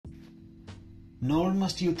Nor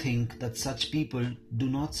must you think that such people do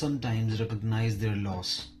not sometimes recognize their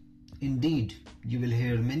loss. Indeed, you will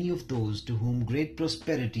hear many of those to whom great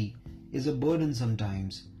prosperity is a burden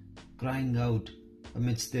sometimes, crying out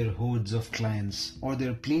amidst their hordes of clients, or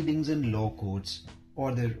their pleadings in law courts,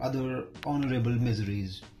 or their other honorable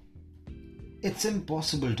miseries. It's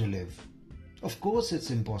impossible to live. Of course it's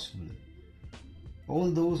impossible. All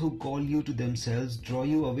those who call you to themselves draw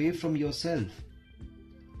you away from yourself.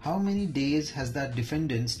 How many days has that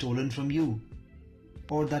defendant stolen from you?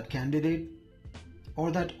 Or that candidate?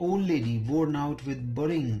 Or that old lady worn out with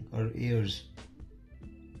burying her heirs?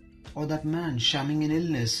 Or that man shamming an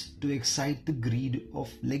illness to excite the greed of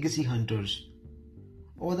legacy hunters?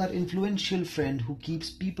 Or that influential friend who keeps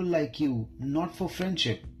people like you not for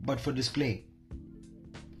friendship but for display?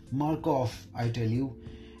 Mark off, I tell you,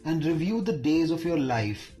 and review the days of your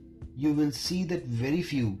life. You will see that very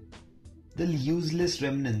few, the useless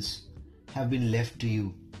remnants, have been left to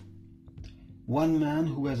you. One man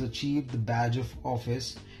who has achieved the badge of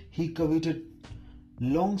office he coveted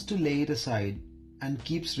longs to lay it aside and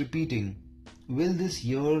keeps repeating, "Will this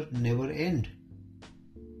year never end?"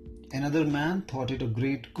 Another man thought it a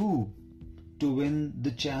great coup to win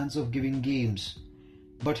the chance of giving games,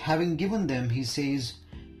 but having given them, he says,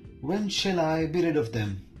 "When shall I be rid of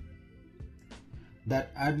them?"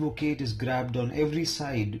 That advocate is grabbed on every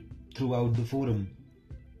side throughout the forum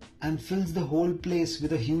and fills the whole place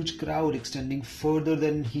with a huge crowd extending further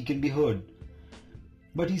than he can be heard.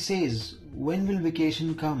 But he says, "When will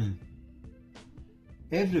vacation come?"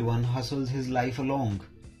 Everyone hustles his life along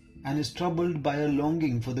and is troubled by a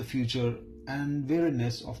longing for the future and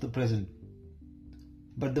weariness of the present.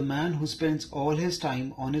 But the man who spends all his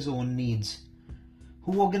time on his own needs,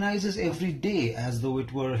 who organizes every day as though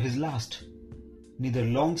it were his last, neither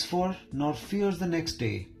longs for nor fears the next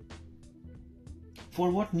day. For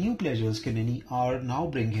what new pleasures can any hour now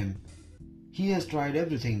bring him? He has tried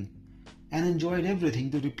everything and enjoyed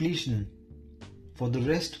everything to repletion. For the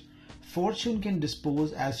rest, fortune can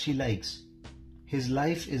dispose as she likes. His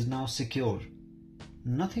life is now secure.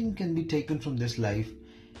 Nothing can be taken from this life,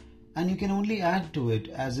 and you can only add to it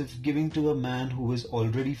as if giving to a man who is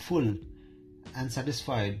already full and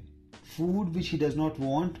satisfied food which he does not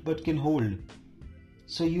want but can hold.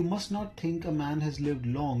 So you must not think a man has lived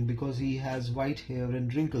long because he has white hair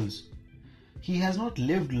and wrinkles. He has not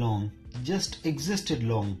lived long, just existed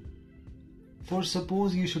long. For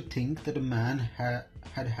suppose you should think that a man had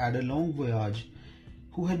had a long voyage,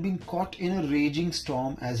 who had been caught in a raging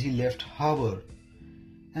storm as he left harbour,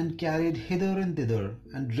 and carried hither and thither,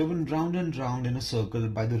 and driven round and round in a circle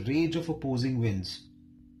by the rage of opposing winds.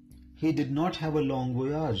 He did not have a long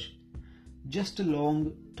voyage, just a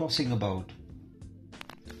long tossing about.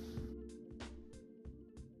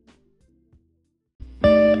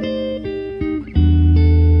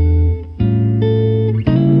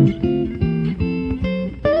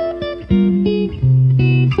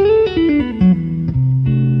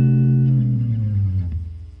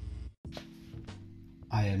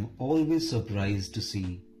 I am always surprised to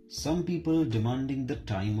see some people demanding the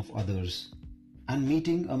time of others and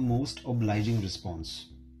meeting a most obliging response.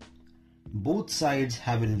 Both sides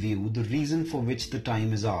have in view the reason for which the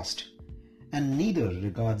time is asked, and neither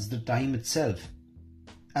regards the time itself,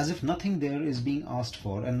 as if nothing there is being asked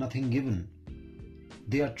for and nothing given.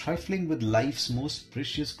 They are trifling with life's most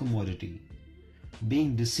precious commodity,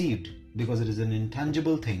 being deceived because it is an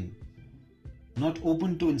intangible thing, not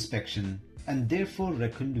open to inspection, and therefore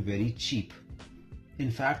reckoned very cheap,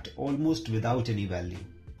 in fact almost without any value.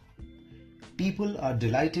 People are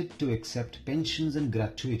delighted to accept pensions and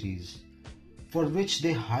gratuities, for which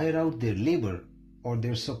they hire out their labour or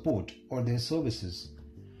their support or their services.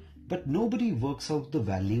 But nobody works out the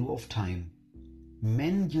value of time.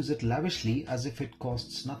 Men use it lavishly as if it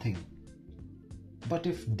costs nothing. But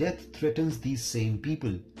if death threatens these same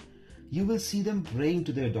people, you will see them praying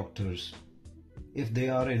to their doctors. If they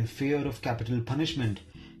are in fear of capital punishment,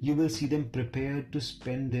 you will see them prepared to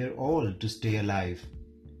spend their all to stay alive.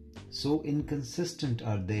 So inconsistent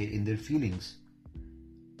are they in their feelings.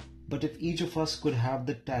 But if each of us could have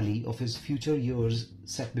the tally of his future years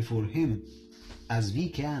set before him, as we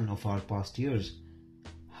can of our past years,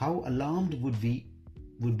 how alarmed would be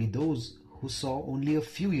those who saw only a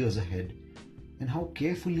few years ahead, and how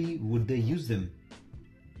carefully would they use them?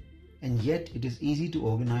 And yet it is easy to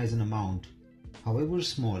organize an amount, however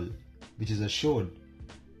small, which is assured.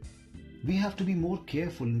 We have to be more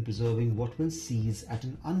careful in preserving what will cease at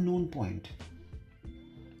an unknown point.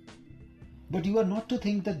 But you are not to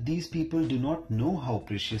think that these people do not know how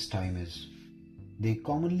precious time is. They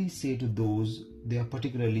commonly say to those they are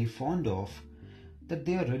particularly fond of that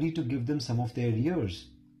they are ready to give them some of their years.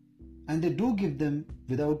 And they do give them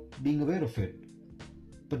without being aware of it.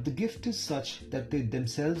 But the gift is such that they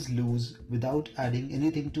themselves lose without adding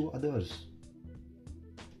anything to others.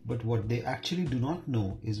 But what they actually do not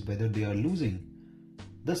know is whether they are losing.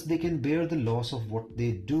 Thus they can bear the loss of what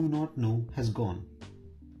they do not know has gone.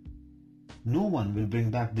 No one will bring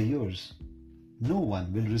back the years. No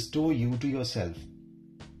one will restore you to yourself.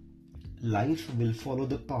 Life will follow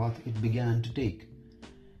the path it began to take,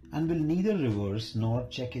 and will neither reverse nor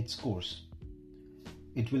check its course.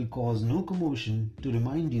 It will cause no commotion to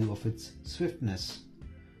remind you of its swiftness,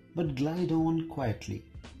 but glide on quietly.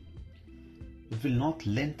 It will not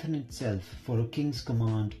lengthen itself for a king's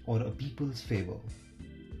command or a people's favor.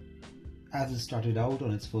 As it started out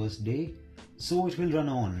on its first day, so it will run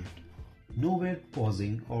on, nowhere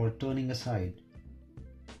pausing or turning aside.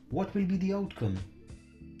 What will be the outcome?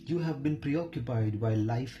 You have been preoccupied while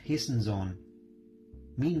life hastens on.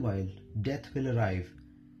 Meanwhile, death will arrive,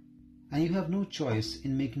 and you have no choice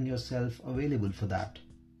in making yourself available for that.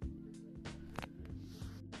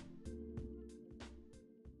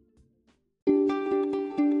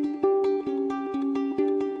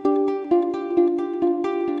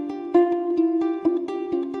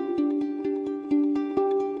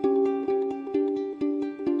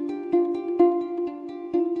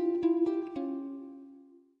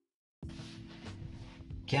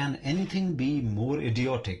 Can anything be more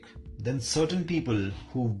idiotic than certain people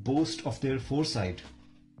who boast of their foresight?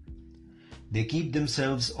 They keep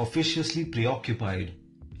themselves officiously preoccupied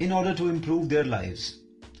in order to improve their lives.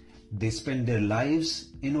 They spend their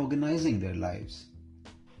lives in organizing their lives.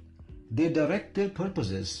 They direct their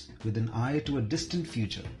purposes with an eye to a distant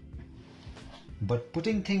future. But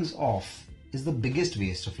putting things off is the biggest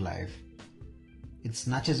waste of life. It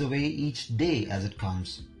snatches away each day as it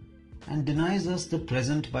comes, and denies us the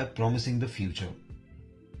present by promising the future.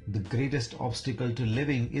 The greatest obstacle to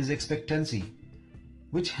living is expectancy,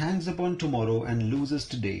 which hangs upon tomorrow and loses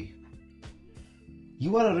today.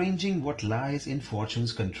 You are arranging what lies in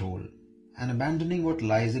fortune's control and abandoning what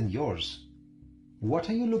lies in yours. What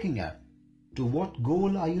are you looking at? To what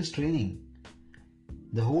goal are you straining?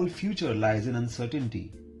 The whole future lies in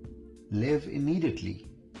uncertainty. Live immediately.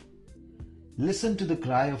 Listen to the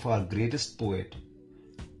cry of our greatest poet,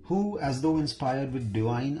 who, as though inspired with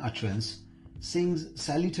divine utterance, sings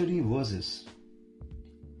salutary verses.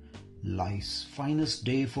 Life's finest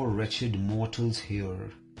day for wretched mortals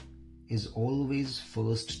here is always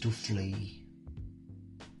first to flee.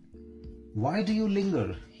 Why do you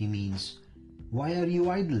linger, he means? Why are you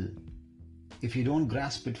idle? If you don't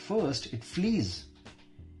grasp it first, it flees.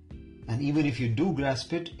 And even if you do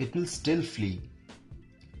grasp it, it will still flee.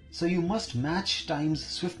 So you must match time's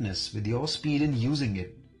swiftness with your speed in using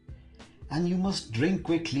it. And you must drink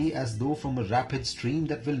quickly as though from a rapid stream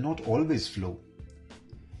that will not always flow.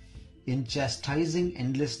 In chastising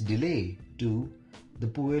endless delay, too, the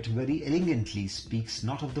poet very elegantly speaks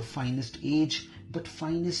not of the finest age, but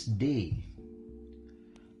finest day.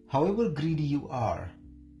 However greedy you are,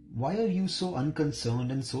 why are you so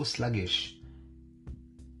unconcerned and so sluggish,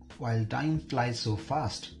 while time flies so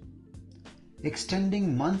fast,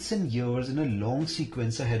 extending months and years in a long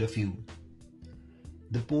sequence ahead of you?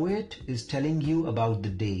 The poet is telling you about the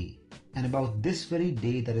day, and about this very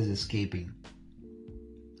day that is escaping.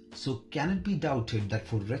 So can it be doubted that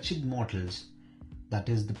for wretched mortals, that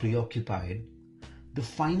is the preoccupied, the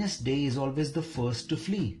finest day is always the first to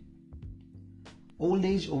flee? Old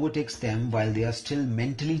age overtakes them while they are still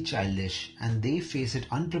mentally childish, and they face it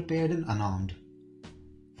unprepared and unarmed.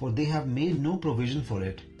 For they have made no provision for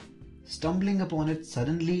it, stumbling upon it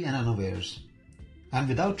suddenly and unawares, and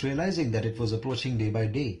without realizing that it was approaching day by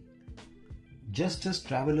day. Just as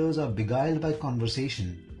travelers are beguiled by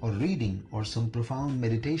conversation or reading or some profound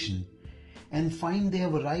meditation, and find they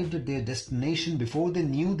have arrived at their destination before they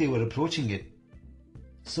knew they were approaching it,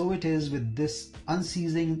 so it is with this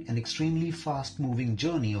unceasing and extremely fast-moving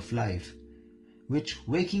journey of life, which,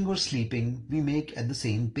 waking or sleeping, we make at the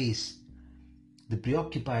same pace. The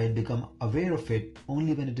preoccupied become aware of it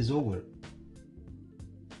only when it is over.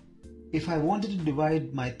 If I wanted to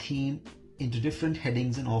divide my theme into different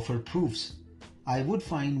headings and offer proofs, I would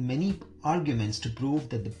find many arguments to prove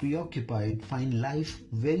that the preoccupied find life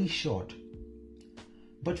very short.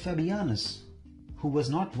 But Fabianus, who was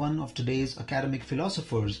not one of today's academic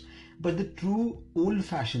philosophers, but the true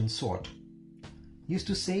old-fashioned sort, used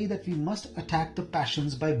to say that we must attack the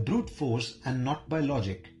passions by brute force and not by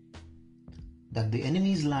logic, that the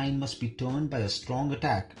enemy's line must be turned by a strong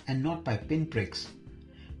attack and not by pinpricks,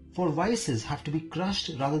 for vices have to be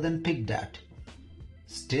crushed rather than picked at.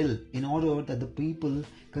 Still, in order that the people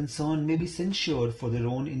concerned may be censured for their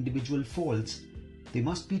own individual faults, they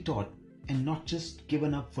must be taught and not just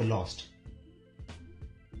given up for lost.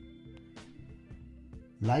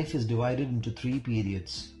 Life is divided into 3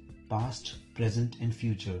 periods: past, present and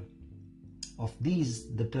future. Of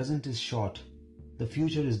these, the present is short, the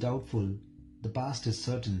future is doubtful, the past is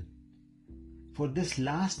certain. For this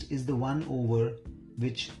last is the one over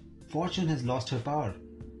which fortune has lost her power,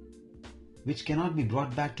 which cannot be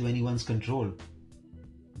brought back to anyone's control.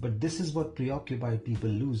 But this is what preoccupied people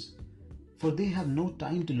lose, for they have no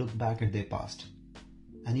time to look back at their past.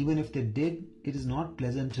 And even if they did, it is not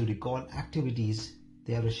pleasant to recall activities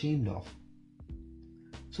they are ashamed of.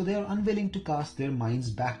 So they are unwilling to cast their minds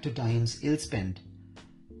back to times ill spent,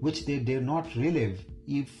 which they dare not relive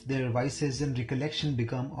if their vices and recollection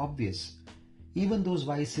become obvious, even those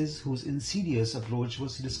vices whose insidious approach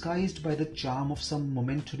was disguised by the charm of some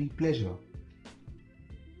momentary pleasure.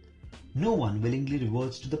 No one willingly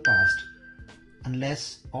reverts to the past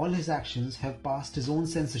unless all his actions have passed his own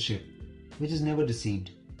censorship, which is never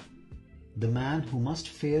deceived. The man who must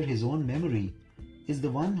fear his own memory is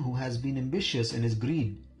the one who has been ambitious in his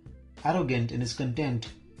greed, arrogant in his contempt,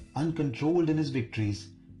 uncontrolled in his victories,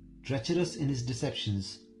 treacherous in his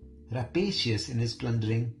deceptions, rapacious in his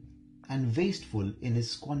plundering, and wasteful in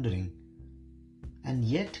his squandering. And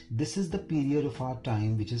yet this is the period of our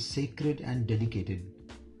time which is sacred and dedicated,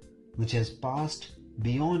 which has passed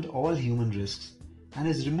beyond all human risks and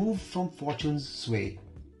is removed from fortune's sway,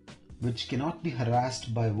 which cannot be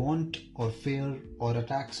harassed by want or fear or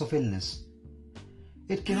attacks of illness.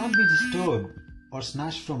 It cannot be disturbed or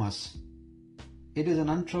snatched from us. It is an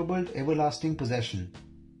untroubled, everlasting possession.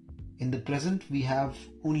 In the present we have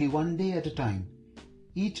only one day at a time,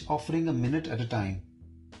 each offering a minute at a time.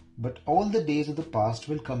 But all the days of the past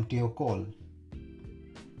will come to your call.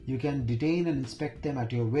 You can detain and inspect them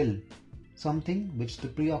at your will, something which the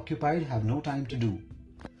preoccupied have no time to do.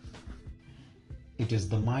 It is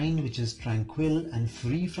the mind which is tranquil and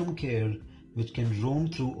free from care which can roam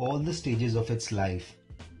through all the stages of its life.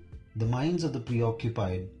 The minds of the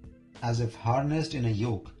preoccupied, as if harnessed in a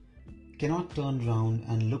yoke, cannot turn round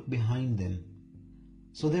and look behind them.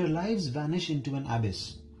 So their lives vanish into an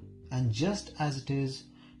abyss, and just as it is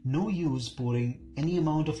no use pouring any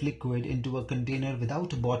amount of liquid into a container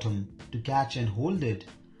without a bottom to catch and hold it,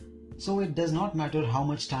 so it does not matter how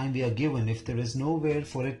much time we are given if there is nowhere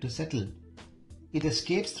for it to settle. It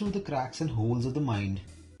escapes through the cracks and holes of the mind.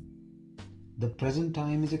 The present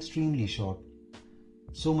time is extremely short,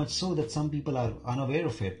 so much so that some people are unaware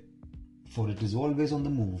of it, for it is always on the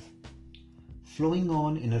move, flowing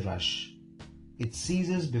on in a rush. It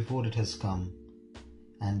ceases before it has come,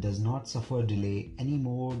 and does not suffer delay any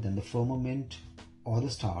more than the firmament or the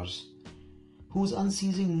stars, whose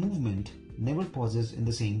unceasing movement never pauses in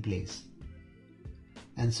the same place.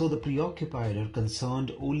 And so the preoccupied are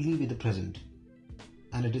concerned only with the present,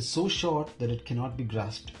 and it is so short that it cannot be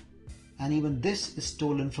grasped, and even this is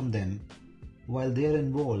stolen from them while they are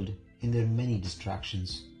involved in their many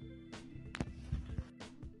distractions.